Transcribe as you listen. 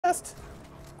fast.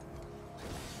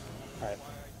 All right.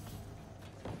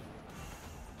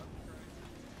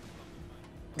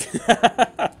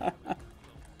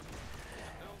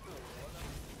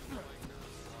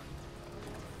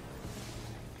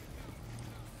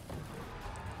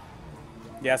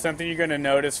 Yeah, something you're going to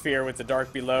notice, Fear, with the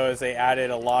Dark Below is they added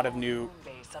a lot of new,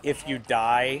 if you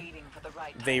die,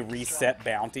 they reset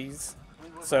bounties.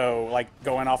 So, like,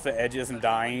 going off the edges and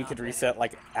dying, you could reset,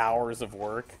 like, hours of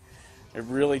work. It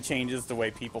really changes the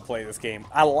way people play this game.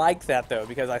 I like that, though,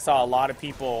 because I saw a lot of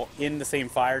people in the same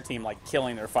fire team, like,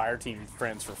 killing their fire team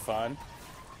friends for fun.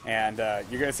 And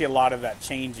you're going to see a lot of that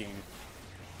changing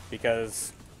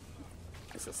because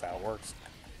this is how it works.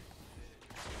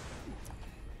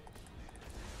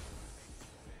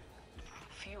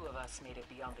 Made it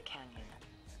beyond the canyon.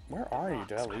 Where are you?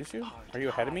 Did I lose you? Are you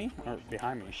ahead of me or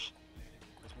behind me? It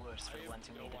was worse for the ones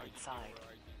who made it inside.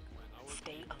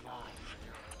 Stay alive.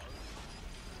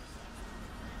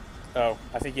 Oh,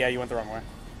 I think, yeah, you went the wrong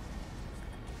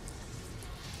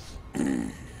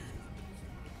way.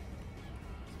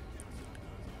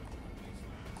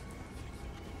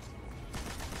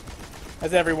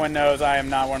 As everyone knows, I am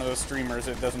not one of those streamers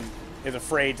that is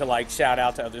afraid to, like, shout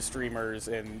out to other streamers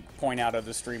and point out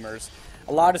other streamers.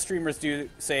 A lot of streamers do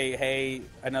say, hey,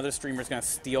 another streamer's going to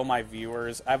steal my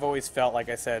viewers. I've always felt, like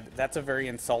I said, that's a very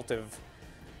insultive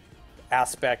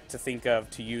aspect to think of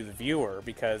to you, the viewer,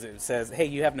 because it says, hey,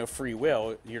 you have no free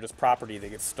will. You're just property that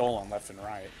gets stolen left and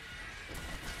right.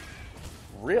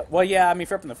 Well, yeah, I mean, if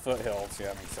you're up in the foothills, yeah,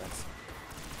 that makes sense.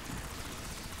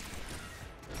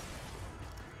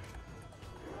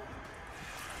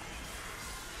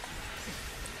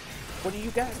 What do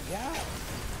you guys got?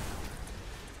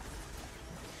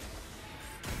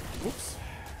 Oops.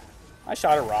 I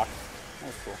shot a rock. That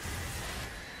was cool.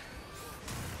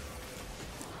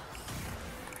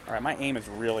 Alright, my aim is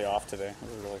really off today. This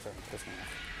is really starting to piss me off.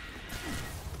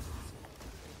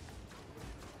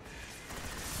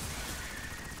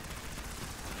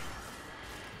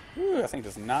 Ooh, that thing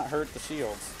does not hurt the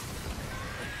shields.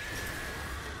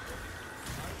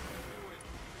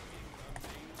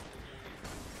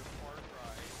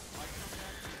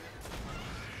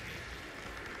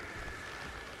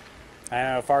 I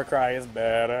know, Far Cry is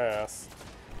badass.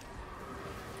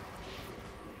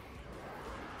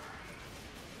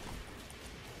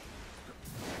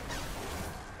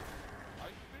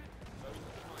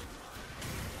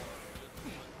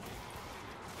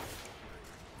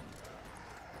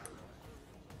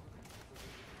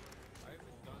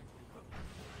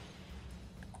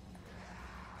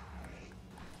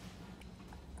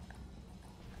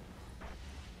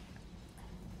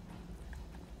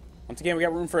 Once again, we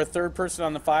got room for a third person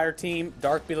on the fire team.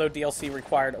 Dark Below DLC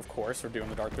required, of course. We're doing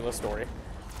the Dark Below story.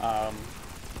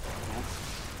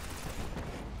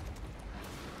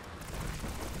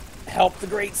 Help the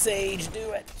Great Sage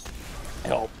do it.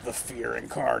 Help the Fear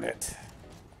Incarnate.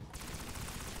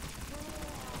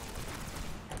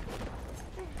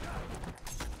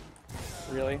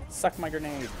 Really? Suck my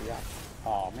grenade. Yeah.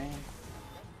 Aw, man.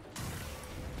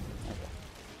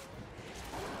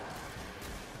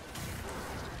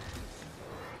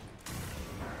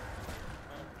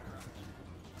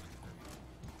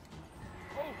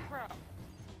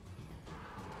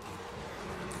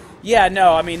 Yeah,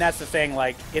 no, I mean, that's the thing,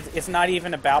 like, it's not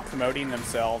even about promoting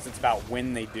themselves, it's about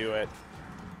when they do it.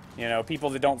 You know, people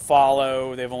that don't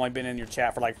follow, they've only been in your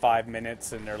chat for like 5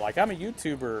 minutes, and they're like, I'm a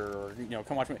YouTuber, or, you know,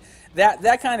 come watch me.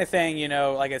 That kind of thing, you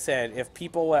know, like I said, if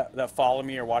people that follow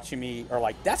me or watching me are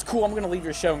like, that's cool, I'm going to leave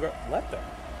your show and go, let them.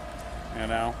 You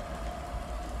know?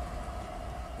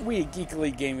 We at Geek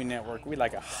Elite Gaming Network, we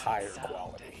like a higher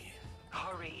quality.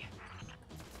 Hurry.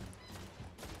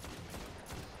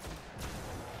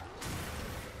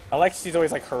 I like she's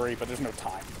always like, hurry, but there's no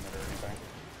time limit or anything.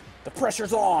 The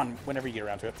pressure's on whenever you get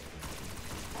around to it.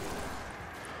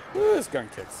 Woo, this gun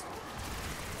kicks.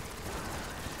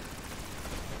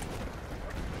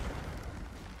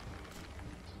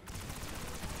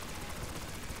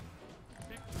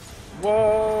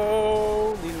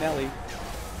 Whoa, Lee Nelly.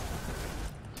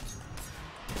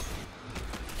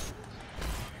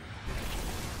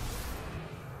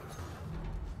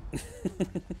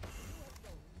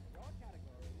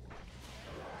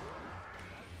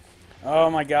 Oh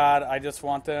my god, I just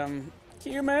want them.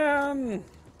 Q-Man!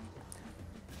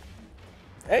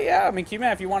 Hey, yeah, I mean,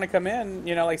 Q-Man, if you want to come in,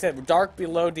 you know, like I said, Dark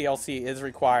Below DLC is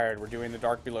required. We're doing the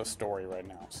Dark Below story right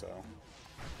now, so.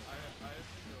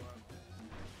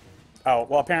 Oh,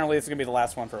 well, apparently this is going to be the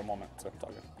last one for a moment, so I'm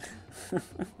talking.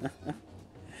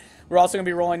 We're also going to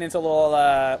be rolling into a little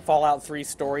Fallout 3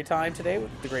 story time today with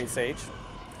the Great Sage.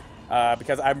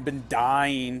 because I've been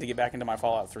dying to get back into my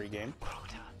Fallout 3 game.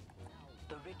 Crota,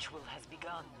 the ritual has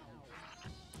begun.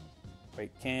 Wait,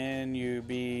 can you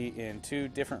be in 2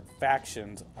 different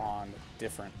factions on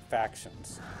different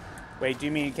factions? Wait, do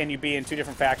you mean can you be in 2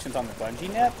 different factions on the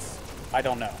Bungie nets? I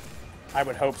don't know. I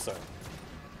would hope so.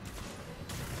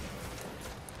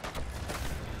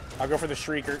 I'll go for the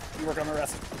Shrieker. You work on the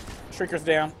rest. Shrieker's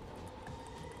down.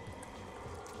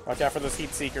 Watch out for those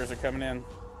heat seekers. They're coming in.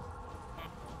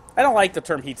 I don't like the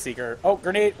term heat seeker. Oh,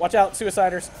 grenade. Watch out.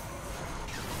 Suiciders.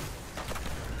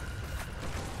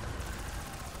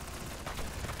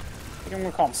 I think I'm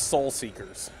going to call them soul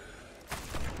seekers.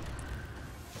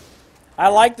 I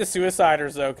like the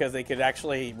suiciders, though, because they could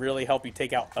actually really help you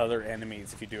take out other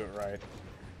enemies if you do it right.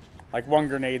 Like one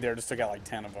grenade there just took out like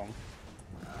 10 of them.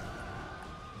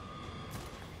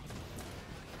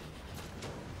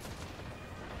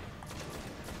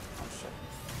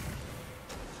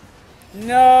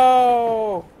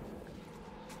 No!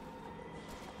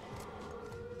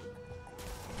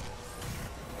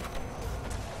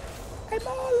 I'm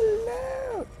all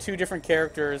alone. 2 different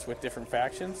characters with different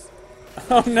factions?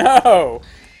 Oh no!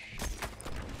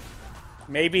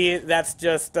 Maybe that's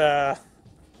just, yeah,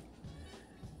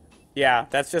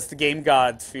 that's just the game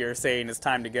god sphere saying it's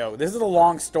time to go. This is a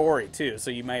long story, too,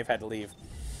 so you may have had to leave.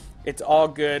 It's all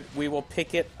good. We will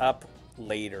pick it up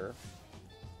later.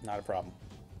 Not a problem.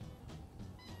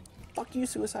 Fuck you,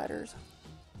 suiciders.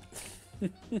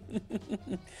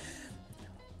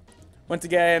 Once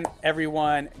again,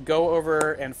 everyone, go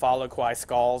over and follow Kwai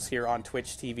Skulls here on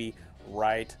Twitch TV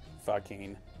right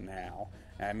fucking now.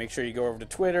 And make sure you go over to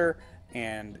Twitter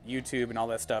and YouTube and all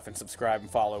that stuff and subscribe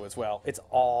and follow as well. It's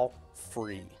all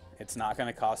free. It's not going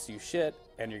to cost you shit,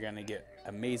 and you're going to get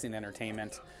amazing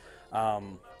entertainment.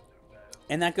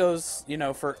 And that goes, you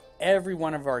know, for every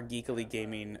one of our Geekly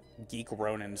Gaming Geek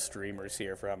Ronin streamers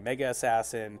here, from Mega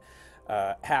Assassin,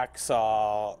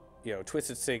 Hacksaw, you know,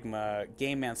 Twisted Sigma,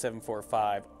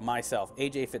 GameMan745, myself,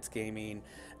 AJ Fitz Gaming,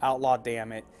 Outlaw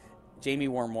Dammit, Jamie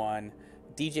Worm 1,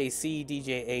 DJ C,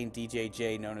 DJ A, and DJ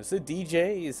J, known as the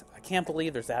DJs. I can't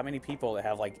believe there's that many people that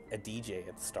have like a DJ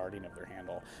at the starting of their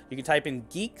handle. You can type in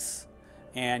Geeks,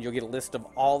 and you'll get a list of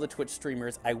all the Twitch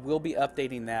streamers. I will be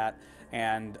updating that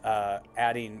and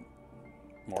adding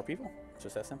more people. It's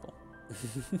just that simple.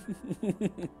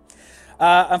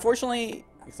 Unfortunately,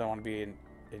 because I want to be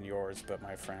in yours, but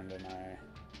my friend and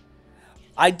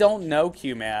I don't know,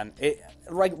 Q-Man.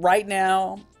 Right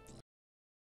now,